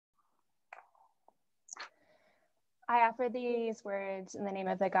I offer these words in the name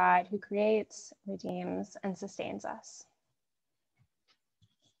of the God who creates, redeems, and sustains us.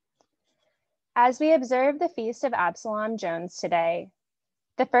 As we observe the feast of Absalom Jones today,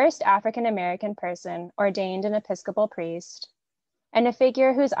 the first African-American person ordained an Episcopal priest, and a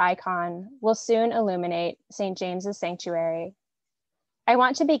figure whose icon will soon illuminate St. James's Sanctuary, I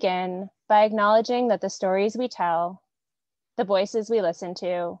want to begin by acknowledging that the stories we tell, the voices we listen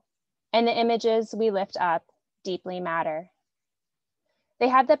to, and the images we lift up deeply matter. They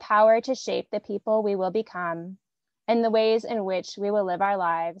have the power to shape the people we will become and the ways in which we will live our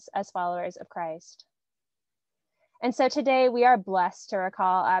lives as followers of Christ. And so today we are blessed to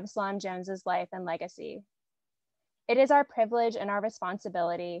recall Absalom Jones's life and legacy. It is our privilege and our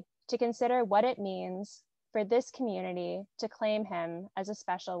responsibility to consider what it means for this community to claim him as a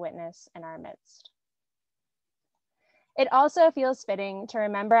special witness in our midst. It also feels fitting to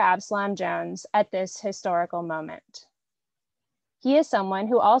remember Absalom Jones at this historical moment. He is someone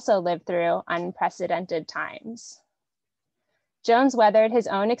who also lived through unprecedented times. Jones weathered his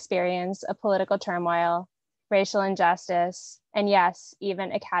own experience of political turmoil, racial injustice, and yes,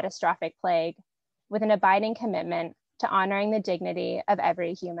 even a catastrophic plague, with an abiding commitment to honoring the dignity of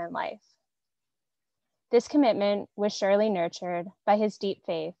every human life. This commitment was surely nurtured by his deep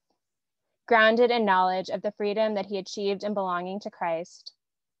faith, grounded in knowledge of the freedom that he achieved in belonging to Christ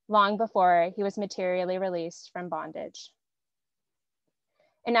long before he was materially released from bondage.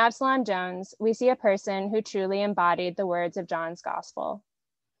 In Absalom Jones, we see a person who truly embodied the words of John's gospel,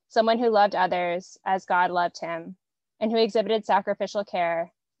 someone who loved others as God loved him, and who exhibited sacrificial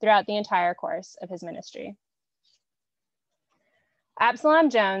care throughout the entire course of his ministry. Absalom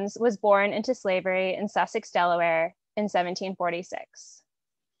Jones was born into slavery in Sussex, Delaware in 1746.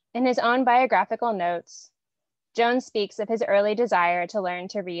 In his own biographical notes, Jones speaks of his early desire to learn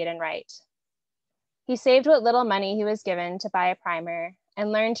to read and write. He saved what little money he was given to buy a primer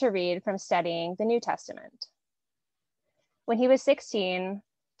and learned to read from studying the New Testament. When he was 16,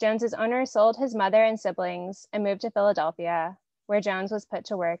 Jones's owner sold his mother and siblings and moved to Philadelphia, where Jones was put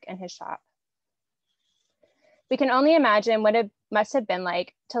to work in his shop. We can only imagine what it must have been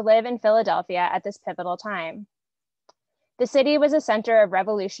like to live in Philadelphia at this pivotal time. The city was a center of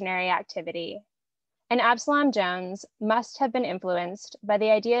revolutionary activity, and Absalom Jones must have been influenced by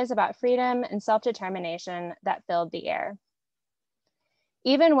the ideas about freedom and self-determination that filled the air.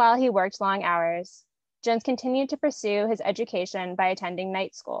 Even while he worked long hours, Jones continued to pursue his education by attending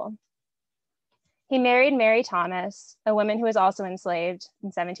night school. He married Mary Thomas, a woman who was also enslaved, in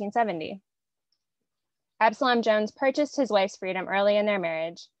 1770. Absalom Jones purchased his wife's freedom early in their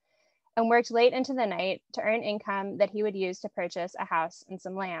marriage and worked late into the night to earn income that he would use to purchase a house and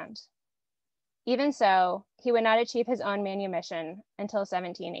some land. Even so, he would not achieve his own manumission until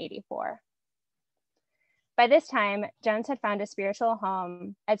 1784. By this time, Jones had found a spiritual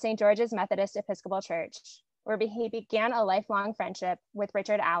home at St. George's Methodist Episcopal Church, where he began a lifelong friendship with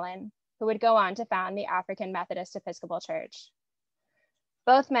Richard Allen, who would go on to found the African Methodist Episcopal Church.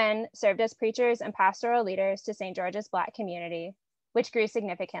 Both men served as preachers and pastoral leaders to St. George's Black community, which grew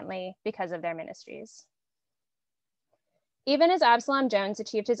significantly because of their ministries. Even as Absalom Jones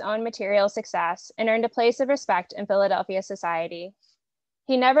achieved his own material success and earned a place of respect in Philadelphia society,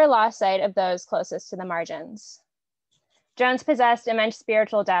 he never lost sight of those closest to the margins. Jones possessed immense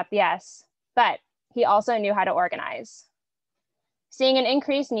spiritual depth, yes, but he also knew how to organize. Seeing an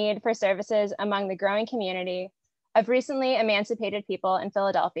increased need for services among the growing community of recently emancipated people in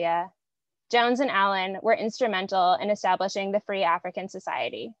Philadelphia, Jones and Allen were instrumental in establishing the Free African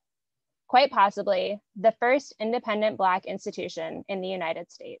Society, quite possibly the first independent Black institution in the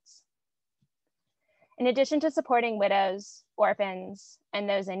United States. In addition to supporting widows, orphans, and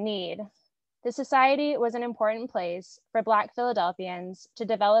those in need, the society was an important place for Black Philadelphians to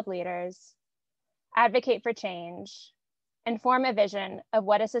develop leaders, advocate for change, and form a vision of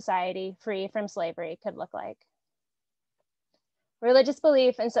what a society free from slavery could look like. Religious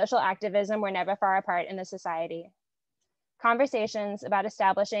belief and social activism were never far apart in the society. Conversations about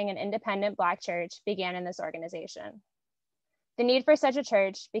establishing an independent Black church began in this organization. The need for such a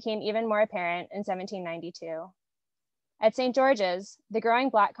church became even more apparent in 1792. At St. George's, the growing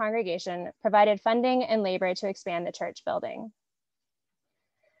Black congregation provided funding and labor to expand the church building.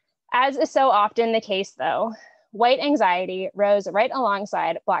 As is so often the case, though, white anxiety rose right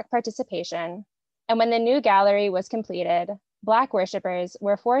alongside Black participation, and when the new gallery was completed, Black worshipers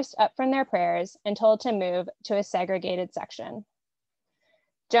were forced up from their prayers and told to move to a segregated section.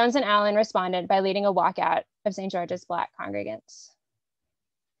 Jones and Allen responded by leading a walkout of St. George's Black congregants.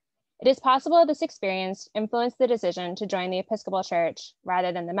 It is possible this experience influenced the decision to join the Episcopal Church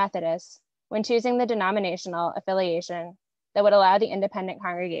rather than the Methodists, when choosing the denominational affiliation that would allow the independent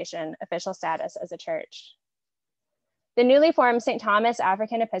congregation official status as a church. The newly formed St. Thomas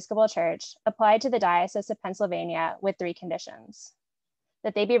African Episcopal Church applied to the Diocese of Pennsylvania with 3 conditions: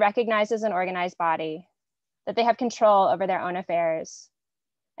 that they be recognized as an organized body, that they have control over their own affairs,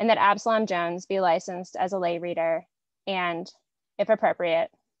 and that Absalom Jones be licensed as a lay reader and, if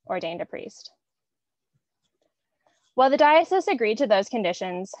appropriate, ordained a priest. While the diocese agreed to those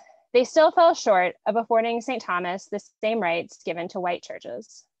conditions, they still fell short of affording St. Thomas the same rights given to white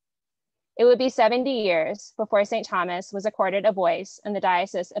churches. It would be 70 years before St. Thomas was accorded a voice in the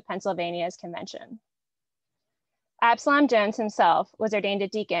Diocese of Pennsylvania's convention. Absalom Jones himself was ordained a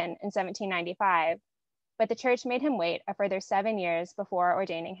deacon in 1795, but the church made him wait a further 7 years before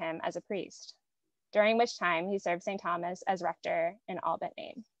ordaining him as a priest, during which time he served St. Thomas as rector in all but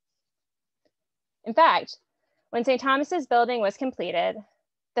name. In fact, when St. Thomas's building was completed,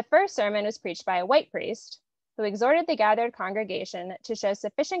 the first sermon was preached by a white priest who exhorted the gathered congregation to show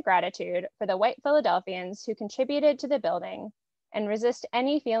sufficient gratitude for the white Philadelphians who contributed to the building and resist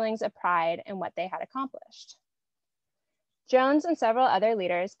any feelings of pride in what they had accomplished. Jones and several other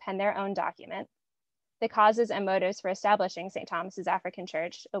leaders penned their own document, the causes and motives for establishing St. Thomas's African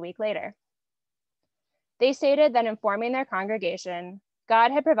Church, a week later. They stated that in forming their congregation,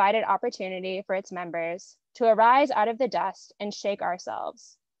 God had provided opportunity for its members to arise out of the dust and shake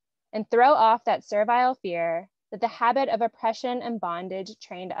ourselves, and throw off that servile fear that the habit of oppression and bondage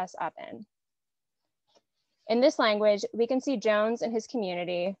trained us up in. In this language, we can see Jones and his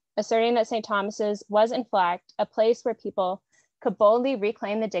community asserting that St. Thomas's was in fact a place where people could boldly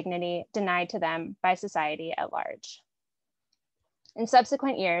reclaim the dignity denied to them by society at large. In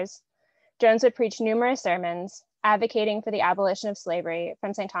subsequent years, Jones would preach numerous sermons advocating for the abolition of slavery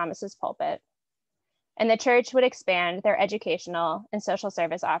from St. Thomas's pulpit, and the church would expand their educational and social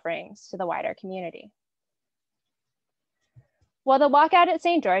service offerings to the wider community. While the walkout at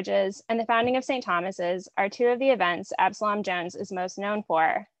St. George's and the founding of St. Thomas's are 2 of the events Absalom Jones is most known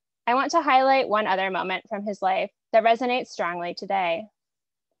for, I want to highlight one other moment from his life that resonates strongly today.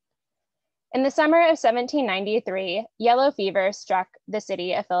 In the summer of 1793, yellow fever struck the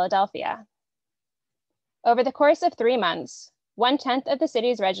city of Philadelphia. Over the course of 3 months, 1/10 of the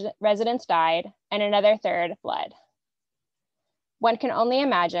city's residents died and another 1/3 fled. One can only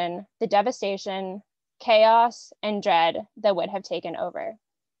imagine the devastation, chaos, and dread that would have taken over.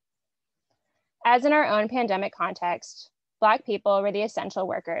 As in our own pandemic context, Black people were the essential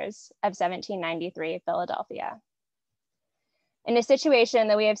workers of 1793 Philadelphia. In a situation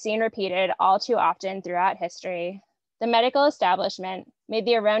that we have seen repeated all too often throughout history, the medical establishment made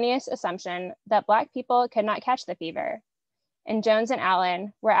the erroneous assumption that Black people could not catch the fever, and Jones and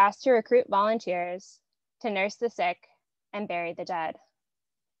Allen were asked to recruit volunteers to nurse the sick and bury the dead.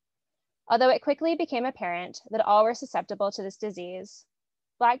 Although it quickly became apparent that all were susceptible to this disease,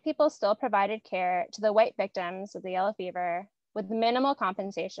 Black people still provided care to the white victims of the yellow fever with minimal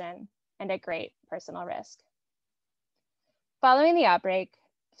compensation and at great personal risk. Following the outbreak,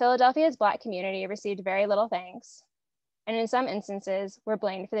 Philadelphia's Black community received very little thanks, and in some instances were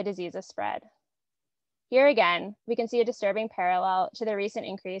blamed for the disease's spread. Here again, we can see a disturbing parallel to the recent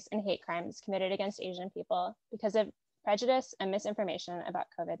increase in hate crimes committed against Asian people because of prejudice and misinformation about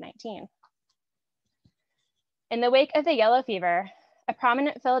COVID-19. In the wake of the yellow fever, a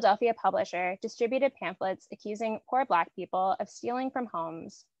prominent Philadelphia publisher distributed pamphlets accusing poor Black people of stealing from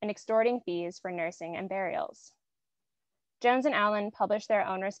homes and extorting fees for nursing and burials. Jones and Allen published their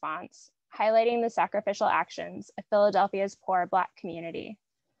own response, highlighting the sacrificial actions of Philadelphia's poor Black community,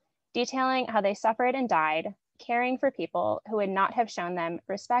 detailing how they suffered and died, caring for people who would not have shown them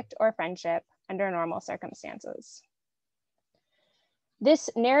respect or friendship under normal circumstances.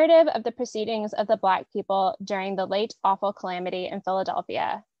 This narrative of the proceedings of the Black people during the late awful calamity in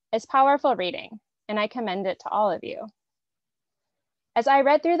Philadelphia is powerful reading, and I commend it to all of you. As I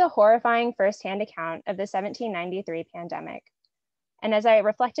read through the horrifying firsthand account of the 1793 pandemic, and as I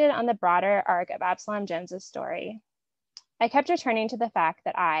reflected on the broader arc of Absalom Jones's story, I kept returning to the fact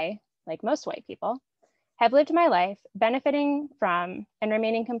that I, like most white people, have lived my life benefiting from and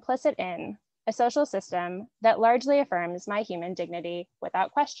remaining complicit in a social system that largely affirms my human dignity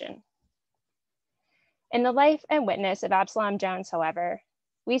without question. In the life and witness of Absalom Jones, however,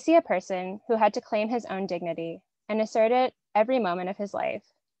 we see a person who had to claim his own dignity and assert it every moment of his life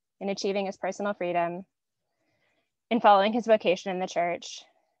in achieving his personal freedom, in following his vocation in the church,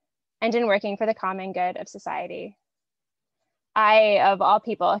 and in working for the common good of society. I, of all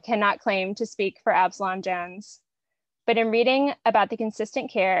people, cannot claim to speak for Absalom Jones, but in reading about the consistent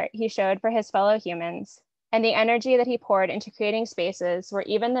care he showed for his fellow humans and the energy that he poured into creating spaces where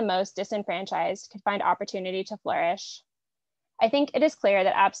even the most disenfranchised could find opportunity to flourish, I think it is clear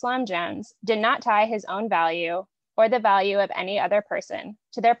that Absalom Jones did not tie his own value or the value of any other person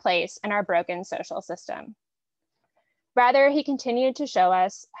to their place in our broken social system. Rather, he continued to show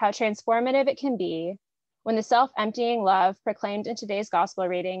us how transformative it can be when the self-emptying love proclaimed in today's gospel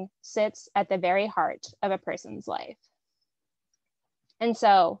reading sits at the very heart of a person's life. And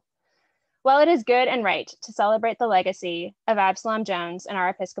so, while it is good and right to celebrate the legacy of Absalom Jones in our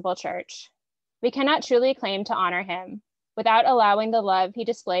Episcopal Church, we cannot truly claim to honor him without allowing the love he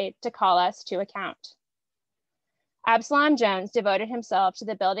displayed to call us to account. Absalom Jones devoted himself to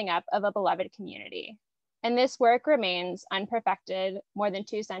the building up of a beloved community, and this work remains unperfected more than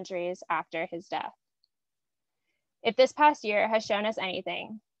 2 centuries after his death. If this past year has shown us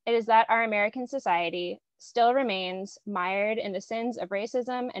anything, it is that our American society still remains mired in the sins of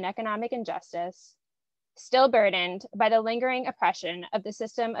racism and economic injustice, still burdened by the lingering oppression of the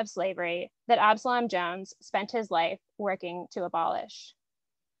system of slavery that Absalom Jones spent his life working to abolish.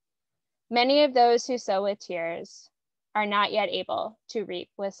 Many of those who sow with tears are not yet able to reap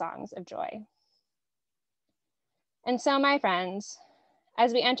with songs of joy. And so, my friends,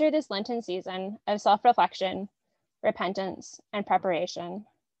 as we enter this Lenten season of self-reflection, repentance, and preparation,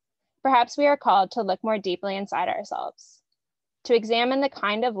 perhaps we are called to look more deeply inside ourselves, to examine the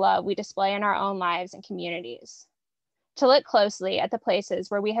kind of love we display in our own lives and communities, to look closely at the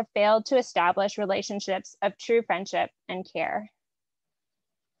places where we have failed to establish relationships of true friendship and care.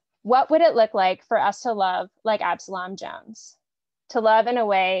 What would it look like for us to love like Absalom Jones, to love in a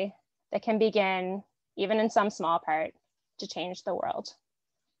way that can begin, even in some small part, to change the world?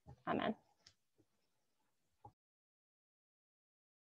 Amen.